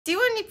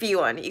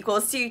C1V1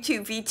 equals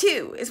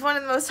C2V2 is one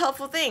of the most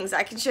helpful things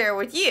I can share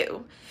with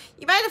you.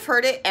 You might have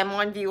heard it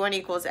M1V1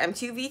 equals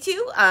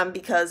M2V2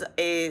 because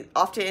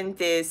often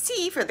the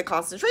C for the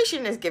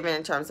concentration is given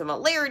in terms of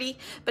molarity,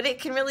 but it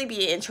can really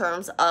be in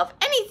terms of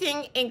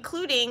anything,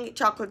 including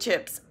chocolate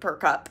chips per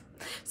cup.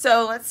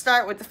 So let's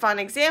start with the fun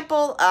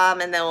example, and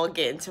then we'll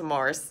get into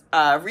more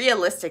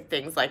realistic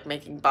things like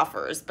making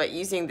buffers. But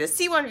using the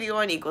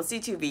C1V1 equals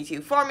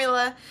C2V2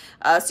 formula,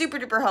 super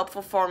duper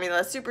helpful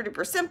formula, super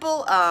duper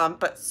simple,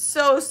 but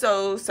so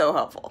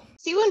helpful.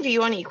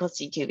 C1V1 equals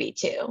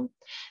C2V2.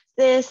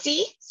 The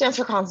C stands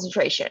for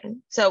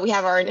concentration. So we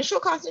have our initial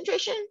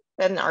concentration,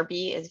 then our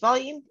V is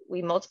volume.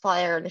 We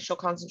multiply our initial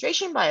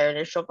concentration by our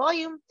initial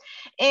volume,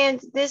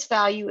 and this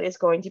value is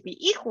going to be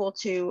equal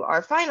to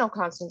our final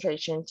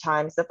concentration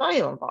times the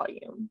final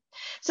volume.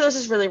 So this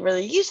is really,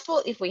 really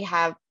useful if we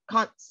have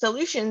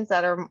solutions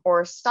that are,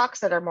 or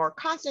stocks that are more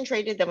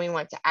concentrated than we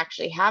want to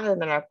actually have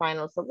them in our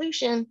final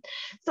solution.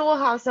 So we'll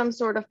have some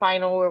sort of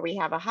final where we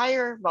have a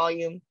higher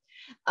volume,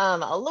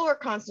 a lower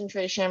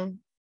concentration.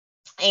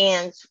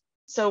 And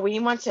so we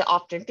want to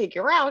often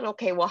figure out,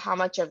 okay, well, how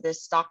much of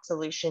this stock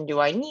solution do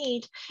I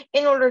need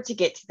in order to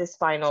get to this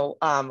final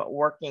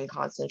working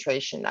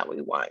concentration that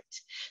we want?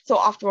 So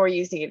often we're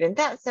using it in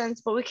that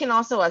sense, but we can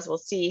also, as we'll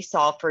see,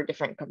 solve for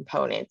different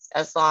components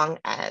as long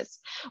as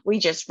we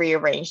just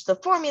rearrange the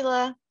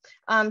formula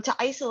to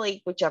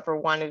isolate whichever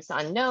one is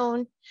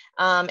unknown,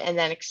 and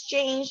then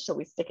exchange. So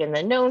we stick in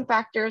the known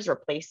factors,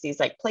 replace these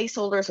like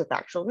placeholders with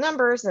actual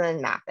numbers, and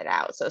then map it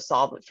out. So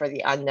solve it for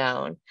the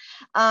unknown.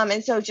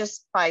 And so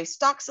just by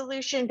stock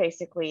solution,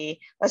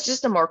 basically, that's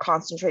just a more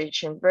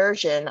concentration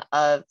version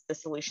of the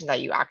solution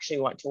that you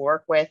actually want to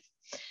work with.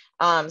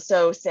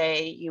 So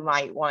say you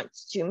might want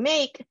to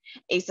make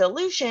a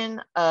solution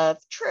of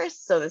tris,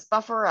 so this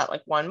buffer at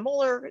like 1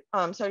 molar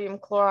sodium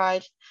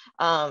chloride.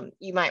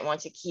 You might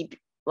want to keep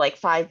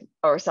like you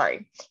want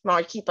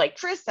to keep like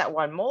tris at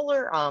 1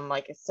 molar,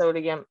 like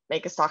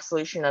make a stock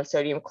solution of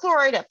sodium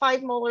chloride at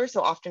 5 molar. So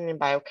often in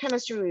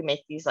biochemistry, we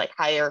make these like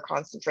higher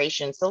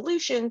concentration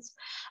solutions,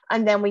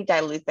 and then we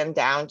dilute them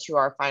down to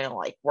our final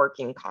like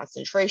working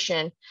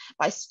concentration.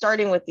 By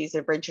starting with these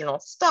original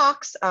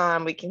stocks,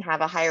 we can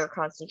have a higher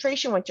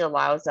concentration, which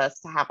allows us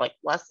to have like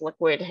less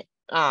liquid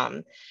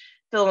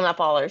filling up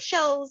all our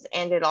shells,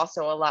 and it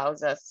also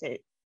allows us to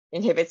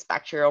inhibits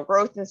bacterial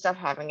growth and stuff,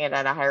 having it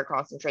at a higher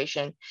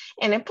concentration.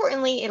 And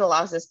importantly, it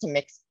allows us to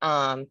mix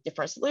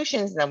different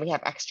solutions, and then we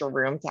have extra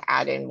room to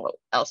add in what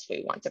else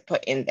we want to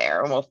put in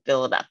there, and we'll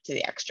fill it up to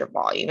the extra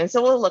volume. And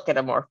so we'll look at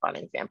a more fun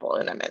example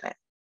in a minute.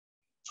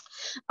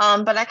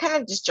 But I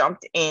kind of just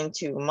jumped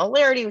into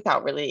molarity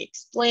without really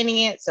explaining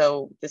it.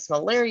 So this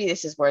molarity,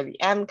 this is where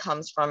the M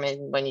comes from.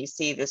 And when you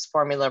see this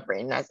formula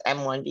written as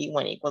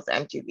M1V1 equals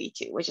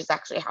M2V2, which is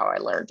actually how I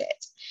learned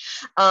it.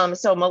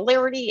 So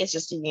molarity is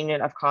just a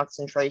unit of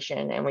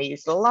concentration, and we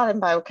use it a lot in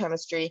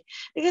biochemistry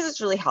because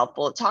it's really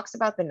helpful. It talks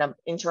about the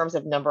in terms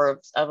of number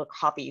of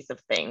copies of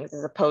things,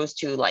 as opposed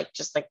to like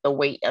just like the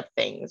weight of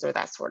things or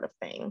that sort of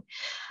thing.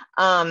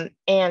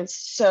 And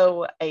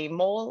so a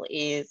mole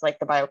is like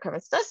the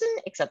biochemist dozen,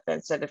 except that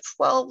instead of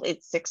 12,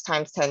 it's 6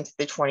 times 10 to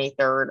the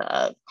 23rd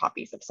of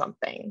copies of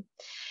something.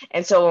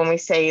 And so when we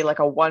say like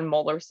a 1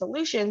 molar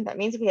solution, that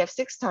means we have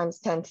 6 times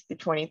 10 to the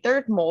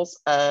 23rd moles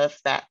of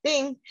that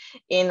thing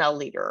in a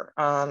liter.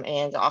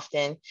 And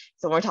often,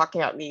 so we're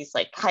talking about these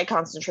like high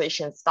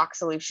concentration stock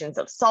solutions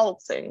of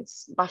salts and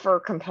buffer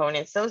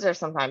components. Those are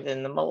sometimes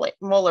in the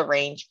molar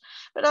range,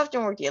 but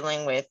often we're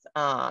dealing with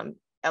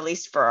at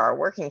least for our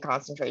working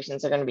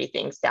concentrations, are going to be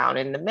things down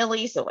in the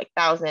milli, so like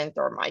thousandth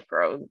or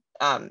micro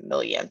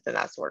millionth and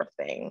that sort of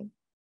thing.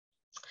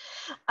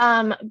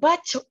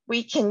 But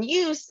we can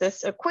use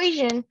this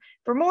equation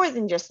for more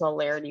than just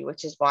molarity,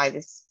 which is why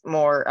this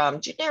more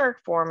generic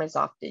form is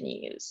often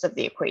used of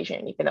the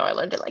equation. Even though I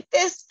learned it like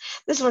this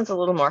one's a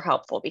little more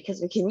helpful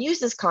because we can use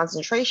this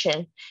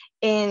concentration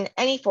in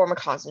any form of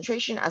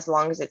concentration as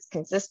long as it's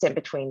consistent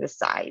between the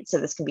sides. So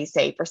this can be,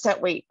 say,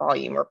 percent weight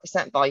volume or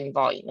percent volume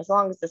volume, as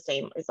long as the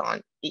same is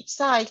on each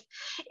side.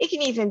 It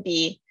can even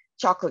be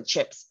chocolate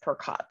chips per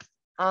cup.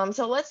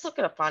 So let's look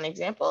at a fun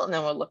example, and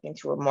then we'll look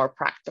into a more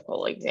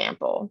practical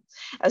example,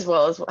 as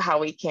well as how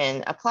we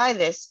can apply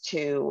this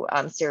to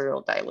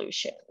cereal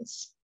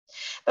dilutions.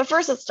 But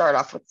first, let's start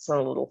off with some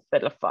little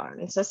bit of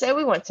fun. So say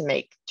we want to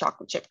make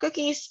chocolate chip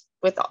cookies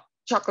with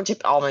chocolate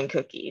chip almond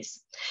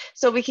cookies.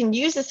 So we can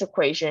use this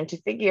equation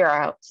to figure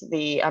out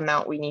the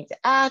amount we need to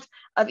add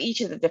of each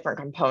of the different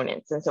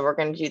components. And so we're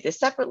going to do this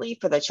separately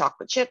for the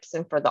chocolate chips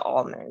and for the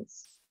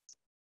almonds.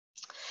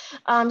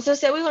 So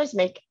say we want to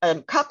make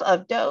a cup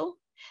of dough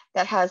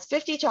that has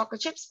 50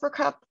 chocolate chips per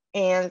cup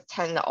and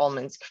 10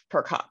 almonds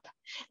per cup.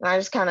 And I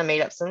just kind of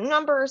made up some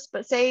numbers,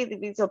 but say that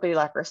these will be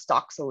like our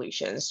stock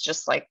solutions,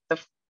 just like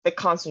the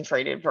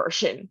concentrated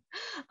version.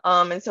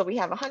 And so we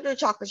have 100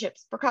 chocolate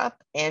chips per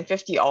cup and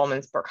 50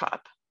 almonds per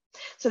cup.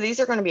 So these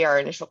are going to be our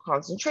initial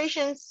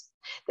concentrations.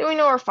 Then we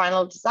know our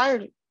final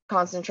desired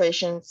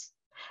concentrations.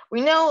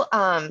 We know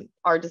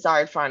our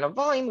desired final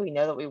volume. We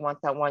know that we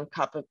want that 1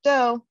 cup of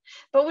dough,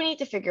 but we need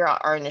to figure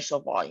out our initial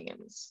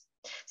volumes.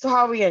 So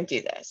how are we going to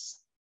do this?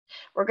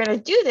 We're going to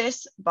do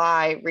this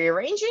by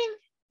rearranging,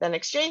 then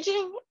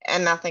exchanging,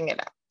 and mathing it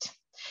out.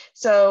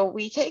 So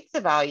we take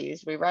the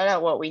values, we write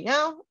out what we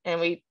know, and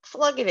we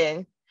plug it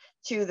in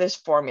to this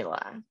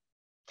formula.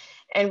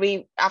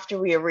 And after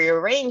we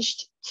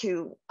rearranged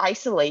to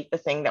isolate the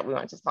thing that we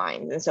want to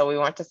find. And so we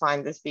want to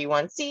find this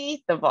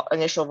V1C, the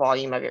initial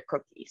volume of your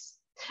cookies,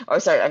 or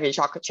sorry, of your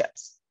chocolate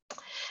chips.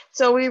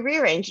 So we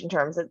rearrange in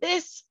terms of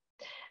this,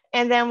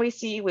 and then we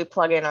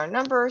plug in our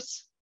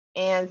numbers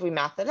and we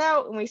math it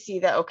out, and we see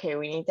that, okay,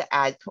 we need to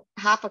add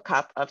half a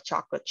cup of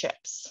chocolate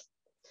chips.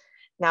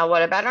 Now,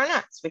 what about our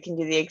nuts? We can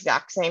do the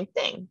exact same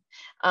thing.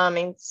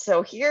 And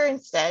so here,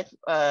 instead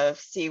of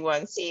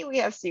C1C, we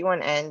have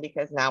C1N,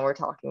 because now we're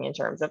talking in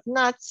terms of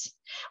nuts.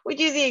 We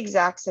do the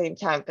exact same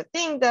type of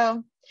thing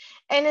though.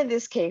 And in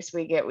this case,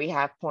 we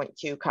have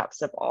 0.2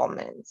 cups of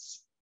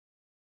almonds.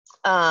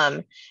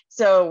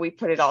 So we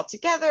put it all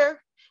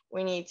together.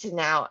 We need to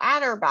now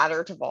add our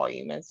batter to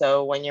volume. And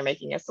so when you're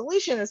making a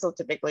solution, this will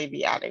typically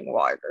be adding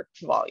water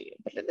to volume.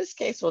 But in this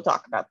case, we'll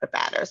talk about the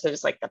batter. So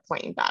just like the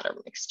plain batter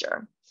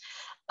mixture.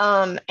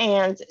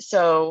 And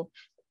so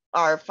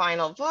our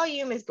final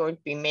volume is going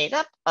to be made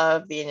up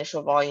of the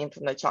initial volume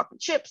from the chocolate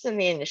chips and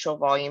the initial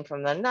volume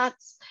from the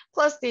nuts,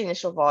 plus the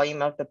initial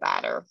volume of the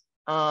batter.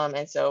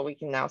 And so we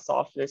can now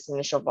solve for this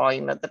initial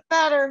volume of the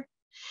batter.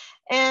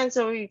 And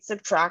so we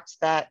subtract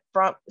that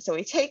so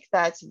we take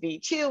that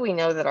V2, we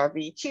know that our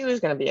V2 is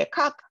going to be a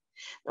cup,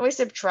 and we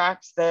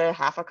subtract the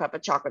half a cup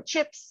of chocolate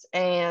chips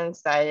and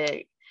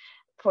that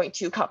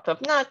 0.2 cup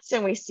of nuts,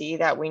 and we see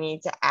that we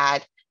need to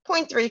add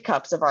 0.3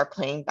 cups of our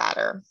plain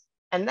batter.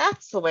 And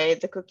that's the way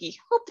the cookie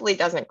hopefully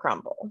doesn't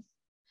crumble.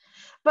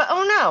 But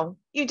oh no,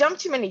 you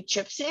dumped too many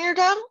chips in your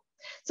dough.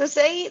 So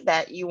say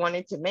that you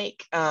wanted to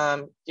make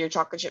your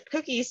chocolate chip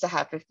cookies to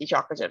have 50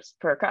 chocolate chips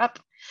per cup,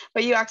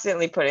 but you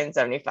accidentally put in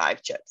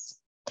 75 chips.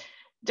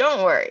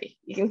 Don't worry,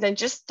 you can then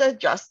just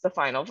adjust the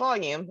final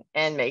volume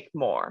and make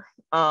more.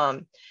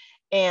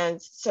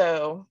 And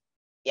so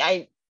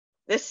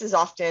this is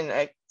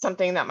often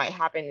something that might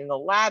happen in the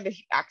lab if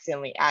you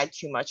accidentally add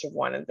too much of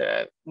one of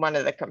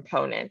the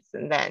components,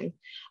 and then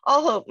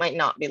all hope might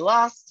not be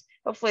lost.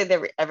 Hopefully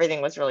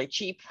everything was really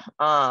cheap.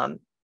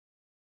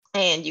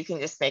 And you can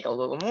just make a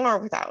little more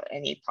without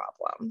any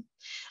problem.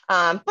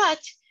 But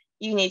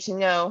you need to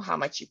know how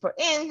much you put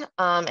in,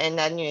 and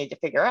then you need to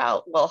figure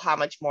out, well, how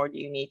much more do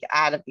you need to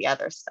add of the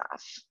other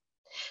stuff?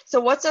 So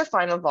what's our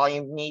final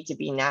volume need to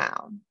be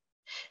now?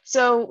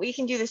 So we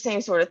can do the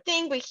same sort of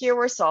thing, but here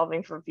we're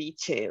solving for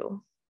V2.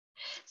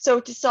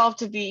 So to solve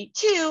to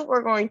V2,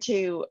 we're going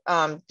to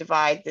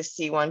divide the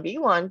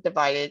C1V1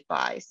 divided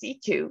by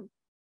C2.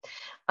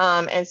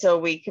 And so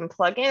we can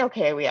plug in,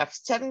 okay, we have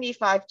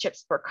 75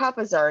 chips per cup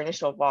as our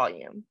initial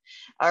volume,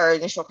 our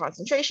initial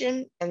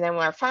concentration. And then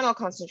our final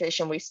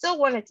concentration, we still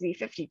want it to be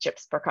 50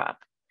 chips per cup.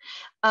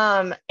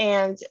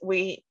 And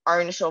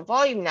our initial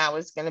volume now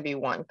is going to be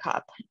 1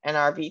 cup. And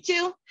our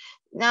V2,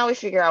 now we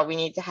figure out we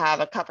need to have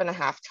 1.5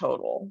 cups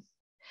total.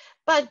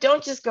 But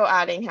don't just go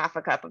adding half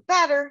a cup of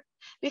batter,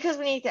 because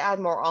we need to add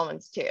more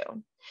almonds too.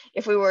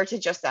 If we were to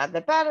just add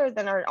the batter,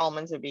 then our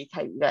almonds would be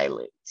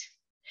dilute.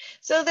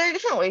 So there are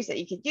different ways that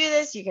you could do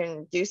this. You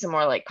can do some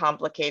more like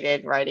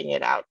complicated writing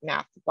it out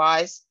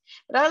math-wise.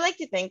 But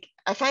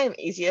I find it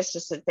easiest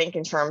just to think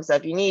in terms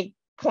of you need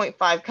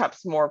 0.5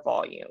 cups more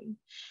volume.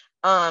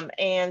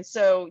 And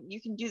so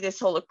you can do this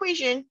whole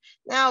equation.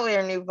 Now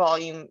their new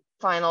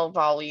final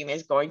volume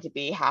is going to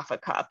be half a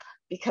cup,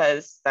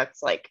 because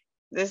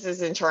this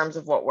is in terms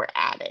of what we're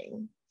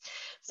adding.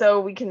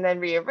 So we can then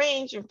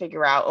rearrange and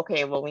figure out,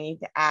 okay, well, we need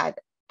to add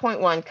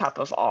 0.1 cup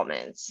of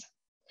almonds.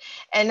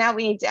 And now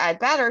we need to add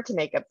batter to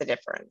make up the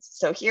difference.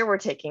 So here we're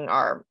taking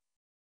our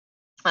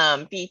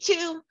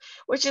B2,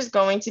 which is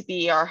going to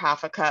be our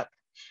half a cup,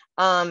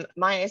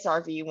 minus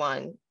our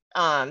V1,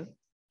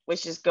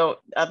 which is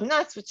of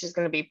nuts, which is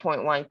going to be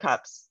 0.1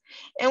 cups.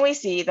 And we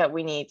see that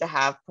we need to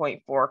have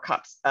 0.4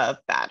 cups of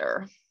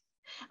batter.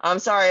 I'm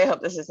sorry, I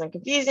hope this isn't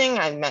confusing.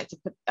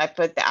 I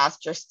put the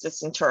asterisk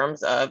just in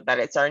terms of that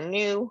it's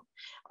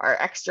our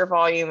extra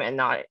volume, and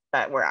not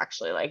that we're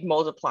actually like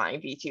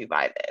multiplying V2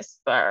 by this,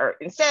 but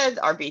instead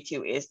our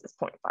V2 is this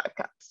 0.5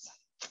 cups.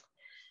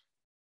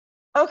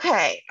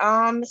 Okay,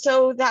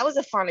 so that was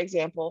a fun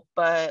example,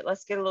 but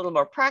let's get a little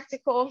more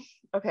practical.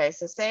 Okay,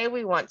 so say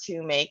we want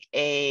to make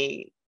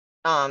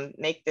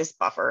this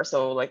buffer,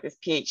 so like this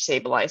pH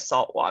stabilized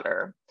salt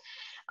water.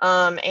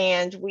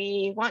 And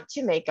we want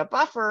to make a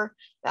buffer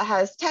that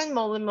has 10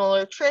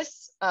 millimolar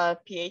tris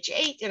of pH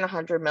 8 and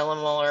 100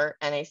 millimolar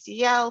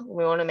NaCl.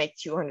 We want to make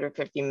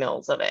 250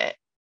 mils of it.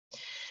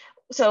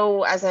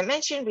 So as I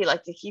mentioned, we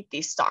like to keep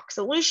these stock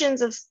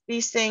solutions of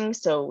these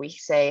things. So we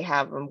say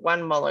have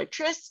 1 molar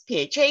tris,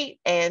 pH 8,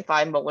 and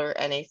 5 molar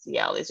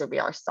NaCl. These will be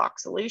our stock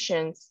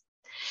solutions.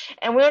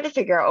 And we want to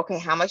figure out, okay,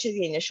 how much of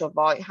the initial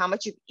volume, how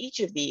much of each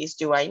of these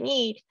do I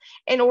need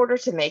in order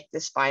to make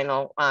this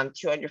final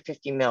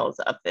 250 mils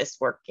of this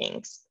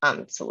working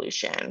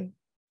solution.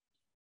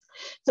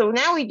 So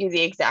now we do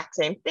the exact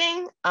same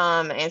thing.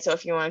 And so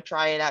if you want to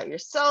try it out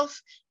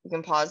yourself, you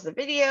can pause the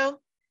video.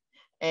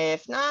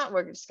 If not,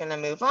 we're just going to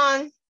move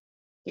on.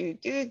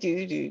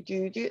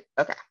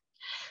 Okay.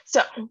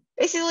 So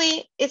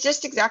basically, it's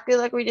just exactly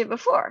like we did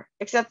before,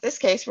 except this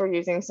case, we're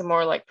using some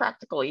more like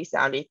practical-y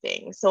soundy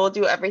things. So we'll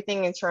do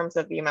everything in terms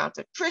of the amount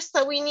of tris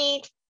that we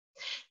need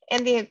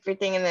and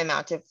everything in the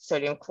amount of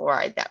sodium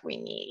chloride that we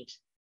need.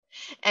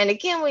 And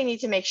again, we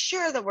need to make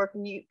sure that we're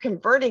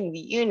converting the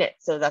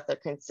units so that they're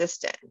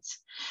consistent.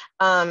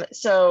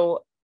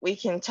 So we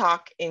can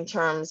talk in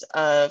terms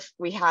of,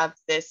 we have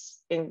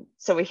this in,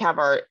 so we have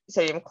our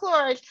sodium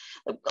chloride,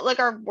 like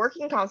our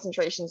working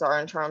concentrations are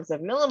in terms of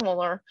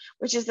millimolar,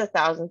 which is the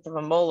thousandth of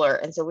a molar.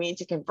 And so we need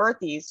to convert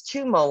these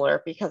to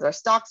molar because our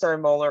stocks are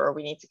molar, or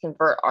we need to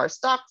convert our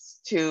stocks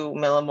to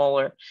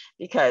millimolar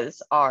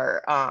because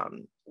our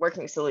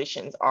working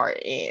solutions are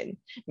in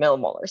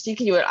millimolar. So you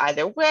can do it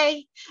either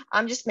way.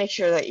 Just make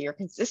sure that you're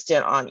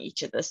consistent on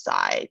each of the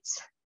sides.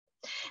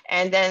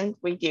 And then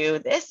we do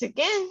this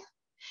again,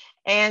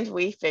 and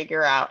we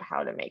figure out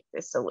how to make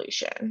this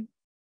solution.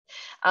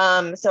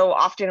 So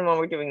often when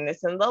we're doing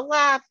this in the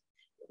lab,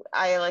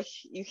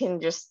 you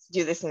can just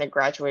do this in a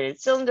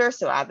graduated cylinder.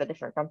 So add the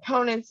different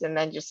components and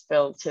then just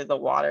fill to the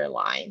water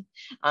line.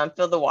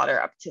 Fill the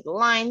water up to the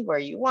line where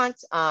you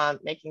want,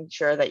 making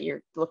sure that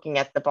you're looking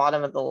at the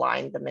bottom of the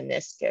line, the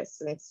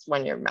meniscus,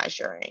 when you're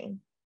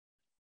measuring.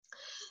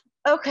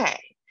 Okay,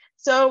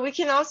 so we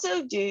can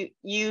also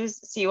use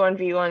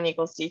C1V1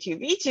 equals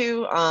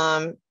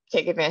C2V2,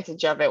 take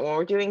advantage of it when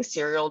we're doing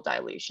serial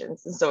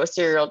dilutions. And so a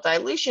serial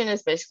dilution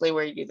is basically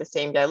where you do the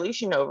same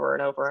dilution over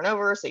and over and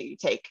over. So you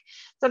take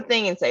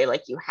something and say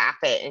like you half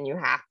it and you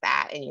half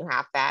that and you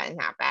half that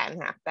and half that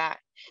and half that.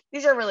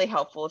 These are really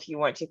helpful if you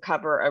want to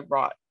cover a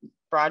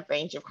broad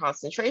range of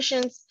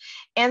concentrations,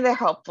 and they're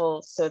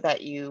helpful so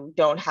that you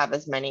don't have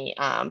as many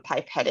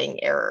pipetting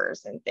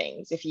errors and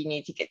things if you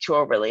need to get to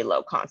a really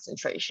low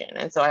concentration.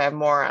 And so I have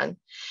more on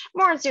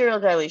serial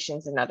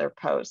dilutions in other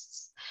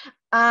posts.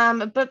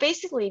 But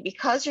basically,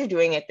 because you're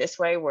doing it this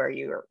way, where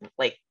you're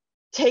like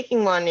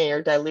taking one and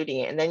you're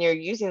diluting it, and then you're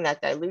using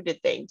that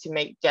diluted thing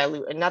to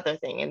dilute another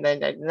thing and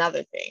then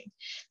another thing.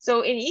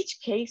 So in each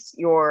case,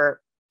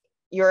 your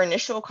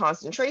initial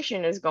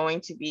concentration is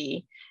going to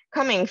be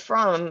coming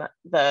from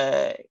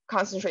the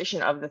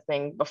concentration of the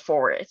thing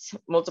before it,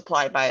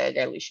 multiplied by a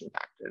dilution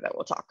factor that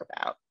we'll talk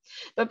about.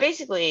 But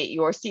basically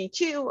your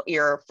C2,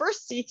 your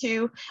first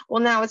C2,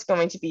 well, now it's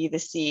going to be the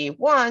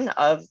C1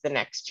 of the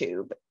next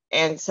tube,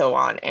 and so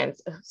on and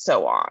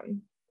so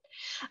on.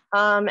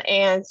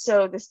 And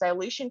so this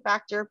dilution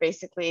factor,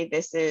 basically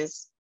this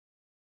is,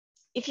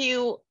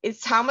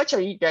 it's how much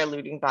are you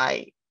diluting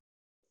by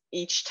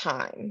each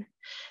time.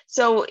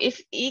 So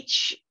if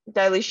each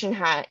dilution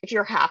if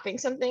you're halving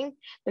something,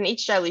 then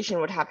each dilution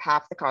would have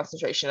half the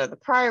concentration of the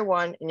prior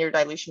one, and your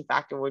dilution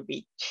factor would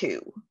be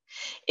 2.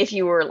 If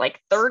you were like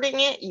thirding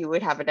it, you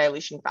would have a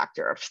dilution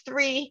factor of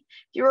 3. If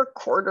you were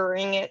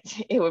quartering it,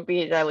 it would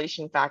be a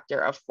dilution factor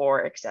of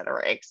 4, et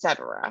cetera, et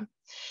cetera.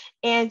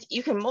 And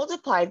you can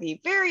multiply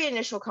the very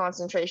initial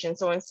concentration.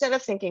 So instead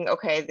of thinking,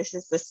 okay, this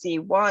is the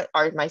C1,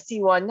 or my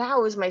C1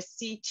 now is my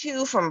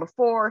C2 from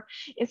before,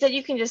 instead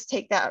you can just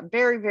take that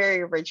very, very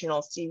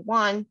original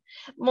C1,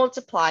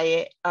 multiply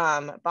it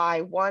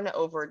by 1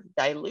 over the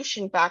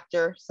dilution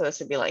factor. So this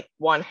would be like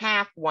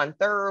 1/2,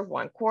 1/3,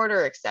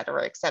 1/4, et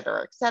cetera, et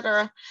cetera, et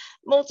cetera,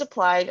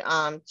 multiplied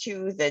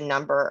to the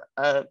number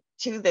of,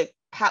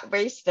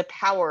 raised to the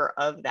power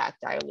of that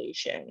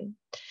dilution.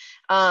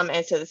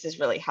 And so this is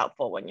really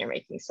helpful when you're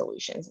making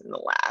solutions in the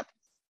lab.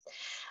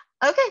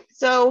 Okay,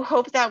 so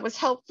hope that was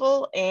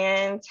helpful,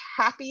 and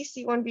happy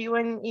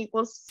C1V1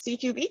 equals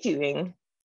C2V2-ing.